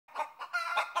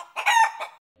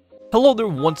Hello there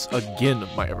once again,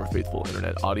 my ever-faithful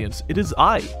internet audience. It is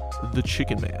I, the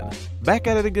Chicken Man, back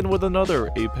at it again with another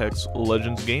Apex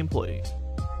Legends gameplay.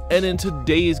 And in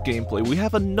today's gameplay, we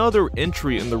have another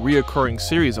entry in the reoccurring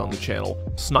series on the channel,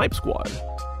 Snipe Squad.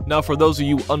 Now, for those of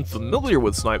you unfamiliar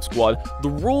with Snipe Squad, the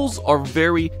rules are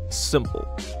very simple.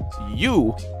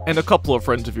 You, and a couple of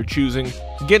friends if you're choosing,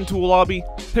 get into a lobby,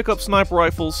 pick up sniper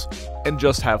rifles, and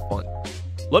just have fun.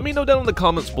 Let me know down in the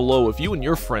comments below if you and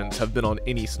your friends have been on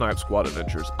any Snipe Squad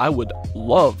adventures. I would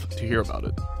love to hear about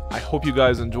it. I hope you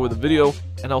guys enjoy the video,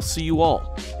 and I'll see you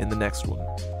all in the next one.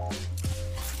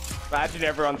 Imagine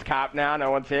everyone's capped now,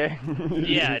 no one's here.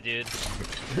 Yeah, dude.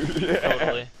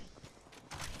 Totally.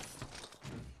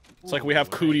 It's like we have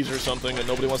cooties or something and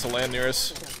nobody wants to land near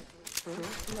us.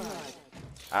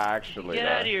 Actually, Get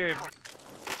out of here.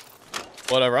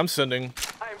 Whatever, I'm sending.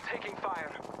 I am taking fire.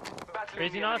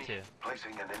 Crazy not to.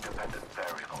 Placing an independent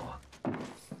variable.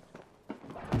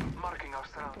 Marking our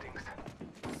surroundings.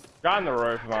 Guy on the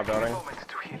roof of my building. Moment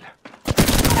to heal.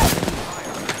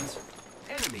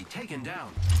 Enemy taken down.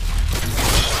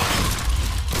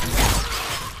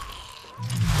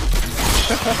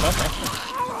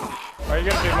 Are you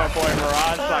gonna do my boy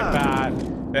Mirage like that?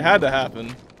 It had to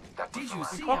happen. Did you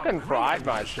see Fucking fried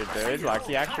my shit, dude. Like,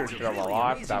 he actually shit on my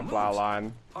life, that flower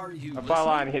line. Are you The flower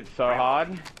line hits so hard.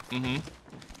 Mm-hmm.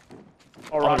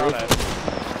 I'll run on it.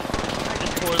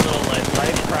 This poor little like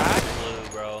Race crack. blue,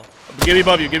 bro. Gibby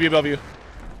above you, Gibby above you.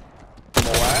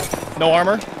 More wet. No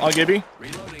armor on Gibby.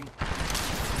 reloading?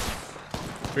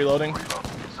 Reloading.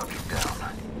 Subject down.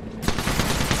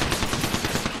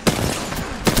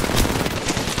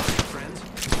 Friends?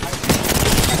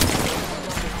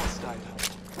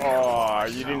 Oh,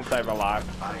 you didn't save my life.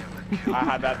 I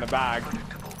had that in the bag.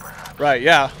 Right,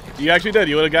 yeah. You actually did.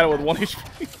 You would have got it with 1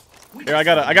 HP. Here, I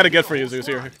got a gift for you, Zeus.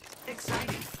 Here.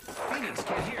 Exciting. Phoenix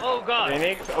get here. Oh god.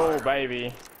 Phoenix? Oh,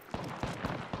 baby.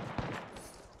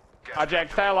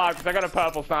 Jack, stay alive, because I got a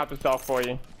purple sniper stock for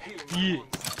you. Yeah.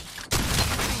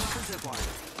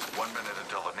 1 minute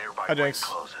until the nearby Hi, ring Jinx.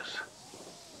 closes.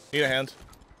 Need a hand.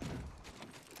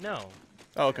 No.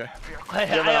 Oh, okay. I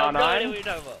have an have no R9? idea what you're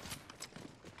talking about.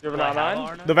 You have Do I an have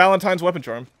R9? R9? The Valentine's weapon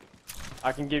charm.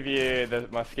 I can give you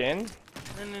my skin.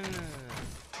 No.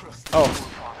 Oh.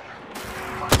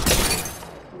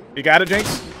 You got it,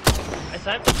 Jinx? I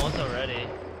sniped him once already.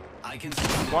 I can see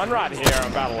One right here,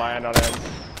 I'm about to land on him.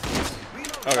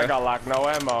 I Okay. got like no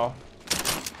ammo.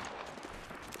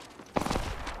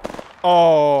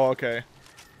 Oh, okay.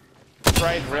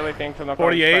 Raid really thinks I'm not going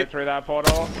 48. straight through that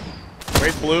portal.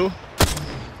 Great blue.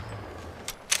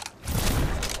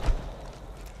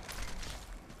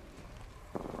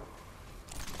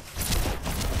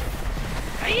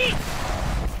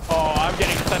 Oh, I'm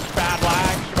getting such bad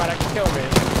lag, she might actually kill me.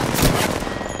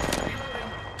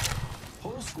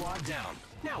 whole squad down.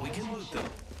 Now we can loot them.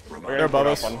 They're above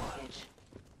us.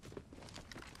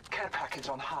 Care package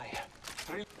on high.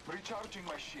 Recharging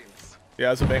my shields.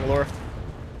 Yeah, it's a Bangalore.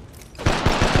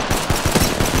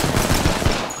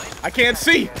 I can't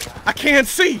see! I can't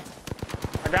see!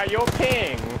 I got your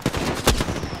ping.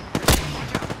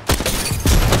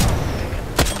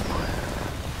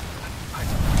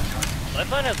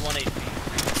 Lifeline has 1 HP.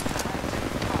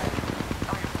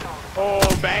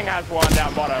 Oh, Bang has one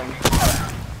down bottom.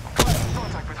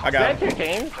 I Is got that him. 2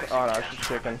 teams? Oh no, she's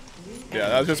chicken. Yeah,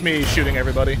 that was just me shooting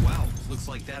everybody. Wow, looks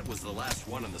like that was the last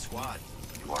one in the squad.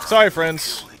 Sorry,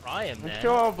 friends. I am, man.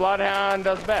 Sure, Bloodhound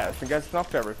does best and gets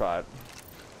knocked every fight.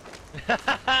 We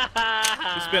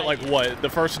spent like what? The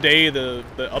first day the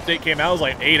update came out it was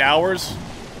like 8 hours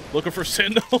looking for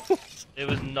Sentinels. It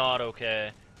was not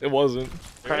okay. It wasn't.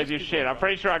 Crazy as shit. I'm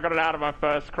pretty sure I got it out of my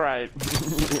first crate.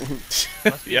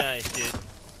 Must be Yeah. nice, dude.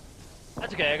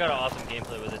 That's okay, I got an awesome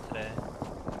gameplay with it today.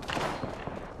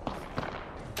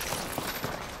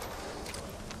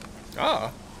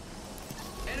 Ah,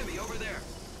 Enemy over there.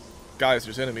 guys,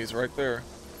 there's enemies right there.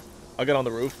 I'll get on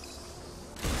the roof.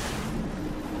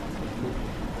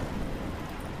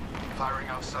 Firing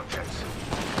out subjects. Taking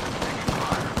I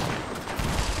fire. am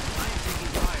taking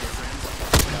fire, friends.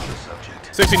 Down a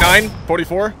subject. 69,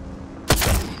 44.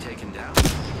 Enemy taken down.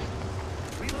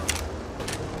 Reloading.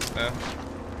 Yeah.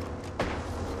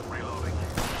 Reloading.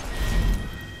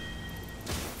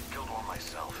 Killed one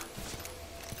myself.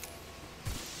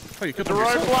 Oh, you killed The him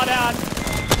road yourself. Bloodhound.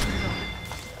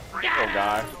 Poor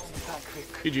guy.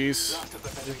 GG's.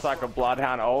 Just like a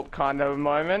Bloodhound ult kind of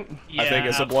moment. Yeah, I think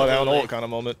it's a Bloodhound absolutely. ult kind of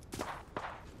moment.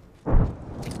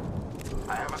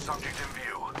 I have a subject in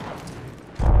view.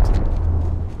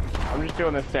 I'm just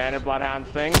doing the standard Bloodhound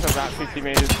thing, so about 50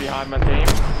 meters behind my team.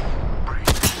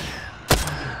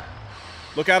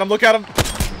 Look at him, look at him.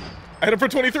 I hit him for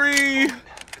 23!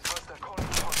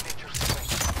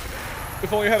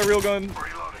 If only I had a real gun.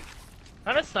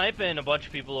 I'm just sniping a bunch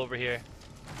of people over here.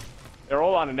 They're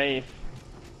all underneath.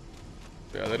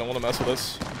 Yeah, they don't want to mess with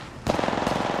us.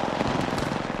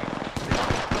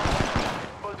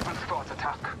 Multiple squads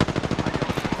attack.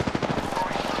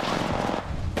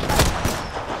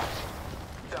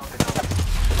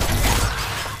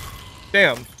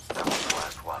 Damn. That was the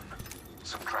last one.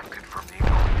 Subtracted from the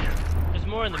equation. There's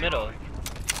more in the middle.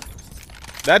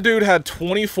 That dude had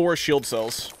 24 shield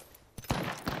cells.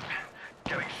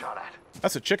 Getting shot at.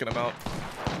 That's a chicken amount.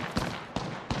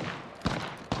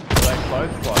 Like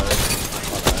close.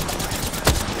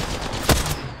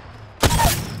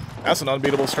 That's an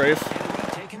unbeatable strafe.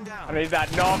 Taken down. I need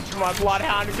that knock from my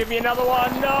bloodhound to give me another one.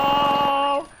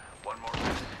 No! One more.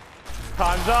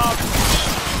 Time's up.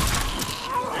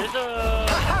 There's a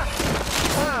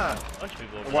bunch of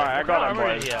people over Wow, there. I got him,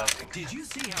 Armor, boys. yeah. Did you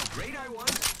see how great I was?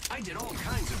 I did all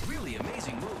kinds of really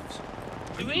amazing moves.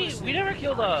 We never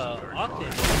killed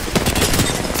Octane.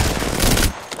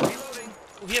 Reloading.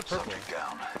 Oh, he had purple.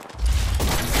 Down.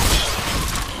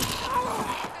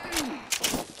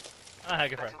 Ah,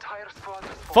 good friend. Entire squad is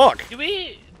Fuck!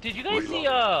 Did you guys see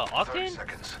Octane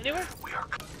seconds. anywhere? We are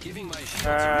Giving my shields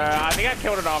a I think I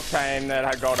killed an Octane that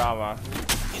had gold armor.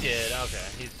 He did.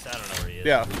 Okay. I don't know where he is.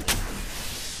 Yeah.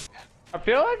 I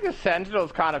feel like the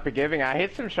Sentinel's kind of forgiving. I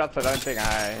hit some shots I don't think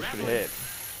I should hit.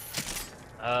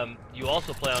 You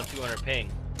also play on 200 ping.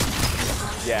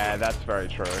 Yeah, that's very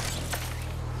true.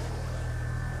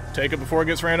 Take it before it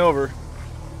gets ran over.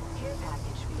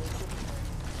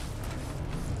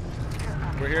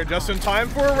 We're here just in time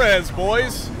for a res,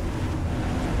 boys.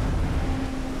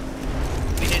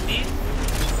 We hit these.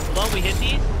 Hold on, we hit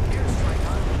these.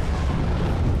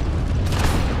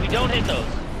 We don't hit those.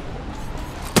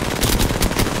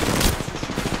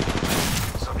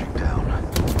 subject down.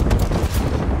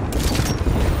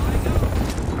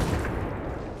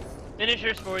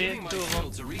 Finishers for you, Giving my 2 of them.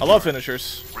 shields a I recharge. love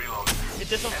finishers. Reloading. Hit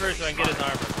this one first so I can get his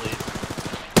armor, please.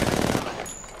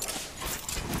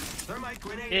 Thermite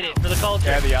grenade Hit out. it for the culture.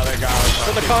 Yeah, the other guy was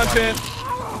For the content,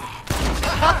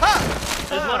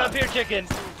 There's one up here, chicken.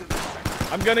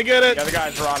 I'm gonna get it. The other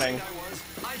guy's running.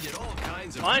 I did all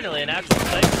kinds of Finally, an actual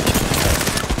sniper.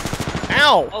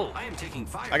 Ow! Oh, I am taking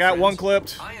fire. I got one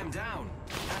friends. clipped. I am down.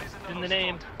 in the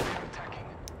name.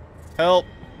 Help.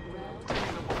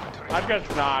 I've got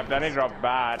sniped. I need to drop a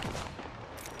bat.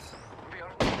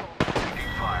 Taking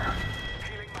fire.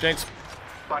 Janks,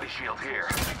 Body shield here.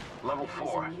 Level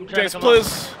 4. Janks,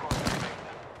 please.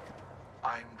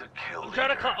 I'm the kill I'm trying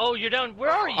to leader. climb. Oh, you're down.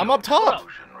 Where are you? I'm up top.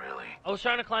 Explosion, really. I was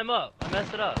trying to climb up. I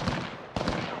messed it up.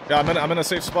 Yeah, I'm in a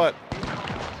safe spot.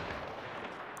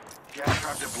 Gas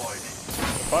trap deployed.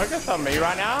 Focus on me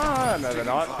right now? No, they're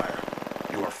not. Fire.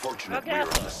 You are fortunate Okay. we're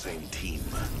on the same team.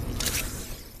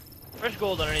 There's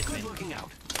gold underneath me. Good looking out.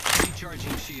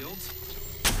 Recharging shields.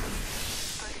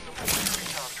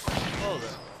 Hold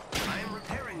it. I am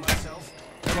repairing myself.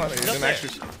 Come on, you didn't there.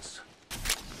 actually.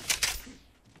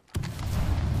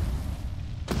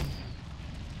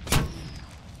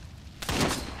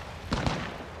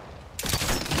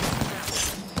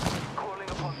 Calling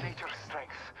upon nature's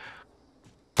strength.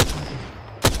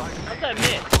 How's that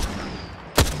miss?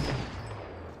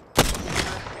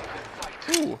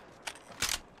 Ooh.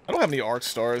 I don't have any arc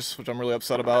stars, which I'm really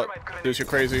upset about. Zeus, you're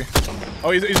crazy.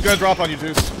 Oh, he's gonna drop on you,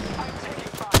 Zeus.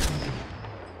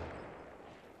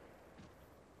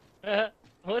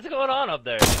 What's going on up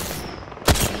there?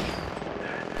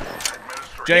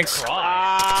 Janks.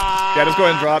 Ah, Yeah, just go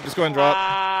ahead and drop. Just go ahead and drop.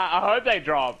 I hope they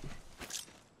drop.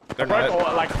 They're Broke not.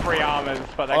 all, like 3 armors,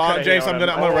 but they Hold on, could've James, healed I'm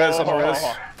gonna them. res, I'm gonna res.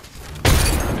 Oh.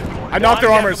 I knocked their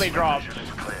One armors. definitely dropped. Is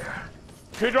clear.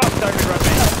 2 drops, don't be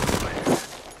dropping.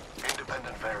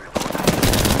 Independent variable.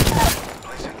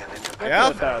 Placing an independent. Yeah?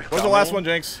 That's Where's the last one,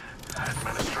 Janks?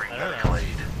 Administering I don't know.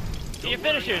 Medicaid. Hit your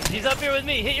finishers. He's up here with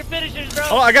me. Hit your finishers, bro.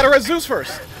 Oh, I gotta res Zeus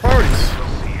first. Priorities. See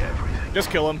everything. Just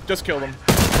kill him. Just kill him.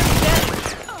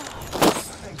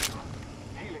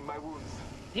 Healing my wounds.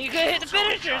 You can hit the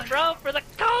finishers, bro, for the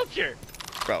culture.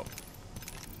 Bro.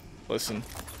 Listen.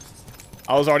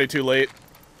 I was already too late.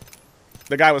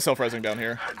 The guy was self-resing down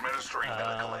here. Administering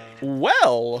Medicaid.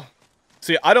 Well.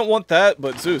 See, I don't want that,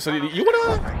 but Zeus, you want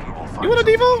a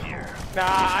Devo? Nah,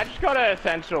 I just got an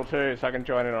essential too, so I can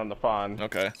join in on the fun.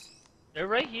 Okay. They're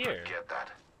right here. Get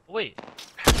that. Wait.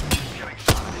 Getting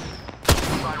shot.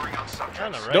 Firing on subjects.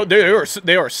 On the right. No,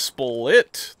 they are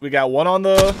split. We got one on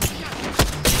the.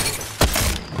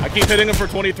 I keep hitting him for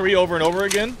 23 over and over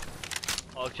again.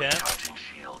 Oh, champ. Charging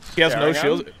shields. He has no Carrying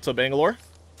shields. him. It's a Bangalore.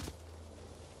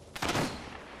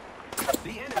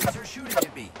 The enemy Enemies are shooting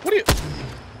at me. What are you?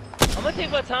 I'm gonna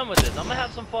take my time with this. I'm gonna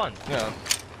have some fun. Yeah.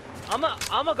 I'm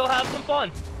gonna go have some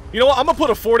fun. You know what? I'm gonna put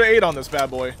a 4 to 8 on this bad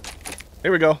boy.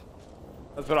 Here we go.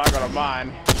 That's what I got on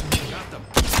mine. Got them.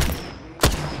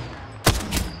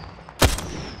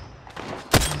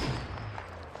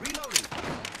 Reloading.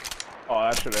 Oh,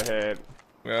 that should have hit.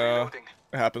 Yeah.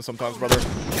 It happens sometimes, brother.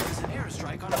 There's an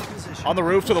airstrike on our position. On the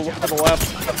roof to the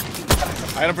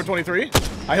left. I hit him for 23.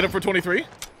 I hit him for 23.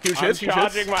 Huge I'm hits. Huge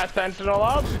charging hits. my sentinel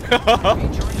up.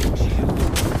 Recharging shield.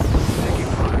 Taking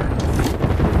fire.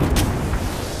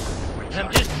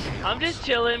 I'm just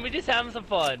chilling. We just having some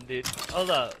fun, dude. Hold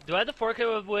up. Do I have the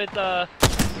 4K with the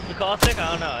call stick?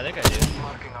 I don't know. I think I do.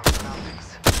 Marking our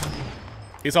surroundings.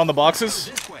 He's on the boxes.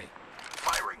 This way.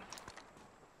 Firing.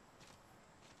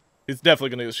 He's definitely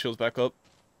gonna get his shields back up.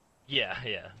 Yeah,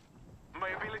 yeah. My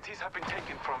abilities have been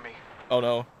taken from me. Oh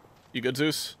no. You good,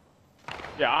 Zeus?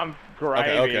 Yeah, I'm gravy.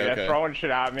 Okay, They're okay. throwing shit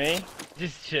at me.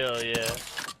 Just chill, yeah. Ready?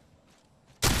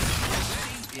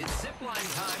 It's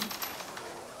zipline time.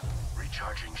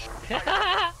 Recharging.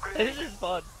 This is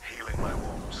fun. Healing my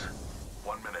wounds.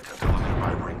 1 minute until the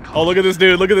reviving. Oh, look at this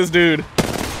dude. Look at this dude.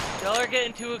 Y'all are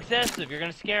getting too excessive. You're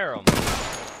gonna scare them.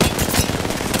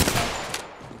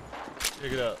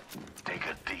 Pick it up. Take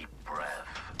a deep breath.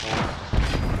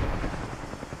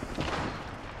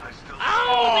 I still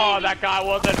Oh, that guy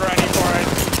wasn't ready for it.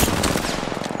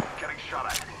 getting shot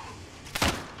at.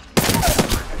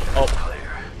 Oh,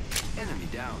 Clear. Enemy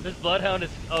down. This bloodhound is.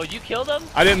 Oh, you killed him?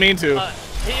 I didn't mean to.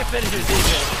 Hit your finishers. Hit your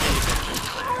finishers.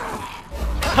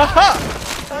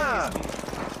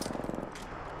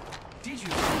 Did you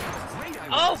see how great I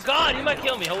Oh was? God, he might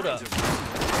kill me. Hold up.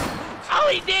 Oh,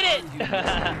 he did it!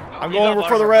 I'm going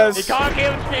for the res. He can't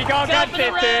kill me. He can't Go catch for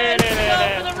the res! Go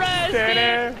for the res,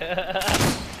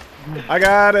 dude! I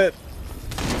got it.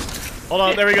 Hold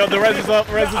on. There we go. The res is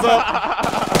up. Res is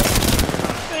up.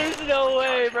 There's no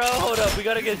way, bro. Hold up. We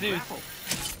gotta get Zeus.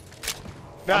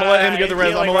 I'm gonna let him get the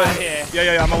res. I'm gonna let him.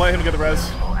 Yeah. I'm gonna let him get the res.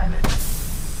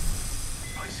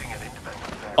 Placing an independent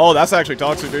variable. Oh, that's actually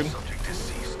toxic, dude. Subject is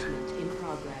seized. In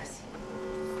progress.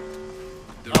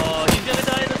 Oh, he's gonna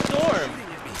die in the storm.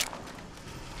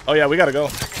 Oh yeah, we gotta go.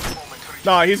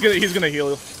 Nah, he's gonna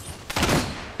heal.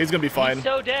 He's gonna be fine. He's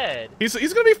so dead. He's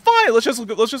gonna be fine. Let's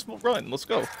just run. Let's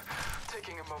go.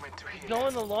 Taking a moment to He's heal.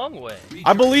 going the long way.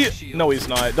 I believe. No, he's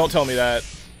not. Don't tell me that.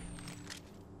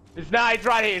 It's not. He's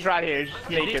right here. He's right here. He's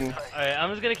Yeah, dude. sneaking. Alright,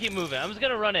 I'm just gonna keep moving. I'm just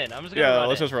gonna run in. I'm just gonna Yeah, run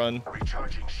let's in. just run.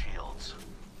 Recharging shields.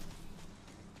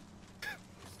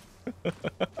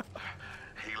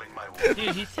 Healing my wounds.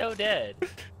 Dude, he's so dead.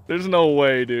 There's no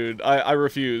way, dude. I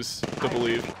refuse to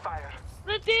believe. Fire.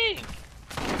 What a ding!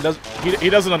 He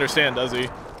doesn't understand, does he?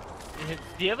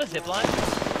 Do you have a zipline?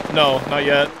 No, not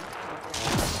yet.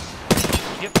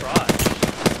 Get fraud.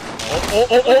 Oh,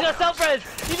 Oh, he's got self-res!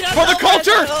 He's got For the self-res!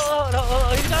 culture!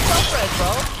 Oh, he's got self-res,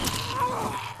 bro.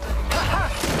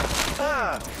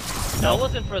 That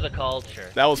wasn't for the culture.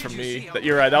 That was for me.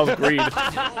 You're right. That was greed.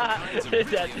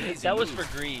 that was for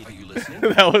greed. Are you listening?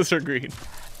 That was for greed.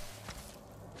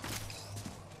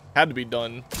 Had to be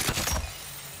done.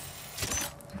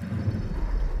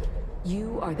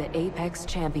 You are the Apex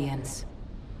champions.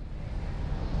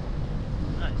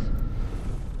 Nice.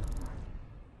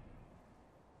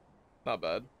 Not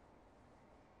bad.